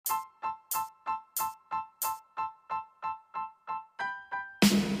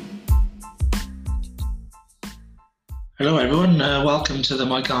Hello, everyone. Welcome to the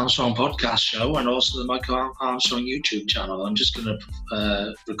Mike Armstrong podcast show and also the Mike Armstrong YouTube channel. I'm just going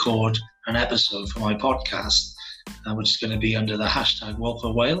to record an episode for my podcast, which is going to be under the hashtag Wolf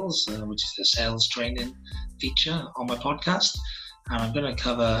of Wales, which is the sales training feature on my podcast. And I'm going to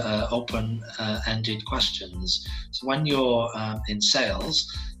cover open-ended questions. So when you're in sales,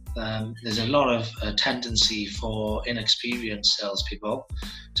 there's a lot of tendency for inexperienced salespeople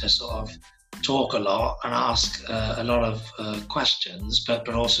to sort of talk a lot and ask a lot of questions, but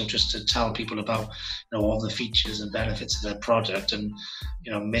also just to tell people about all the features and benefits of their product, and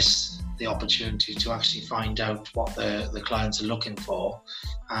miss the opportunity to actually find out what the clients are looking for,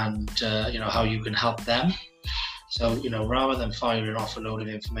 and how you can help them. So rather than firing off a load of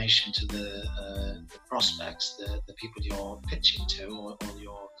information to the prospects, the people you're pitching to, or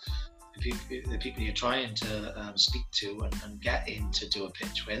the people you're trying to speak to and get in to do a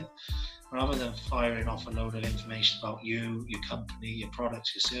pitch with, rather than firing off a load of information about you, your company, your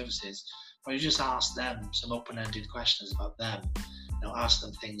products, your services, or you just ask them some open-ended questions about them. Ask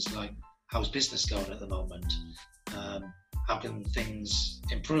them things like, how's business going at the moment? How can things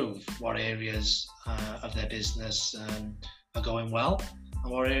improve? What areas of their business are going well,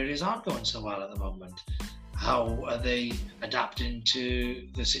 and what areas aren't going so well at the moment? How are they adapting to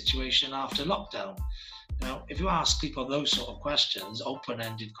the situation after lockdown? If you ask people those sort of questions,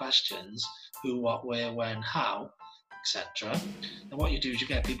 open-ended questions, who, what, where, when, how, etc., then what you do is you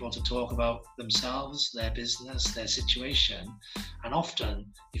get people to talk about themselves, their business, their situation. And often,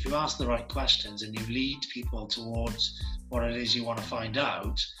 if you ask the right questions and you lead people towards what it is you want to find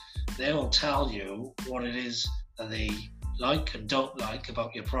out, they will tell you what it is that they like and don't like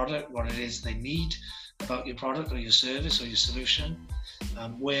about your product, what it is they need about your product or your service or your solution,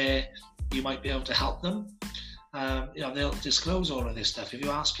 where you might be able to help them. They'll disclose all of this stuff. If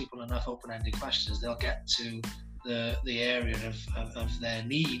you ask people enough open-ended questions, they'll get to the area of their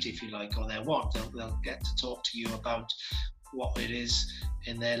need, if you like, or their want. They'll get to talk to you about what it is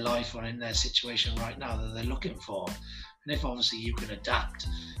in their life or in their situation right now that they're looking for. And if obviously you can adapt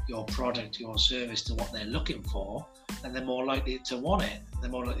your product, your service to what they're looking for, then they're more likely to want it.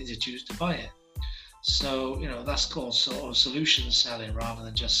 They're more likely to choose to buy it. So, that's called sort of solution selling rather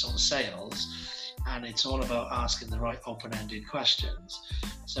than just sort of sales. And it's all about asking the right open-ended questions.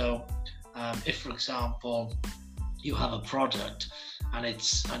 So, if, for example, you have a product and it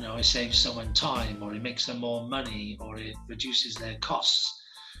saves someone time, or it makes them more money, or it reduces their costs,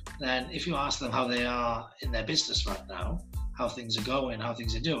 then if you ask them how they are in their business right now, how things are going, how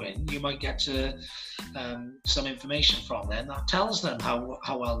things are doing, you might get to some information from them that tells them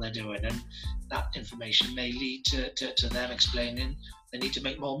how well they're doing, and that information may lead to them explaining they need to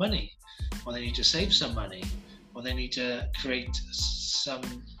make more money, or they need to save some money, or they need to create some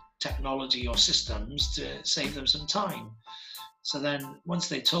technology or systems to save them some time. So then once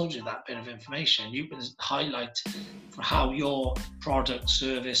they told you that bit of information, you can highlight for how your product,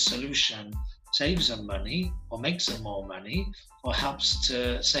 service, solution saves them money, or makes them more money, or helps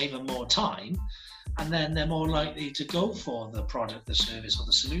to save them more time. And then they're more likely to go for the product, the service, or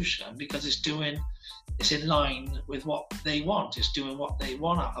the solution, because it's in line with what they want. It's doing what they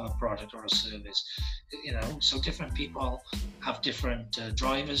want out of a product or a service. So different people have different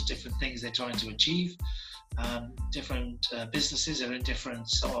drivers, different things they're trying to achieve. Different businesses are in different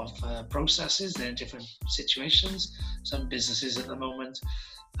sort of processes. They're in different situations. Some businesses at the moment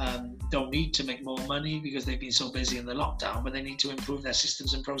don't need to make more money because they've been so busy in the lockdown, but they need to improve their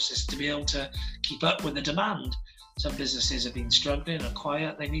systems and processes to be able to keep up with the demand. Some businesses have been struggling or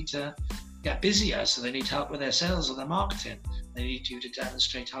quiet. They need to get busier, so they need help with their sales or their marketing. They need you to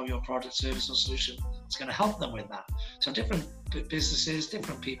demonstrate how your product, service, or solution is going to help them with that. So different businesses,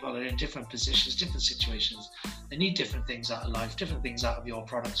 different people are in different positions, different situations. They need different things out of life, different things out of your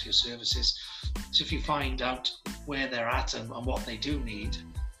products, your services. So if you find out where they're at and what they do need,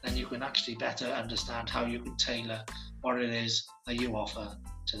 then you can actually better understand how you can tailor what it is that you offer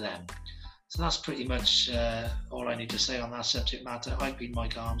to them. So that's pretty much all I need to say on that subject matter. I've been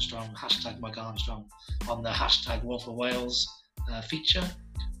Mike Armstrong, hashtag Mike Armstrong, on the hashtag Wolf of Wales feature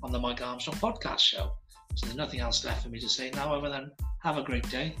on the Mike Armstrong podcast show. So there's nothing else left for me to say now other than have a great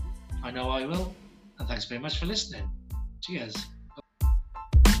day. I know I will. And thanks very much for listening. Cheers.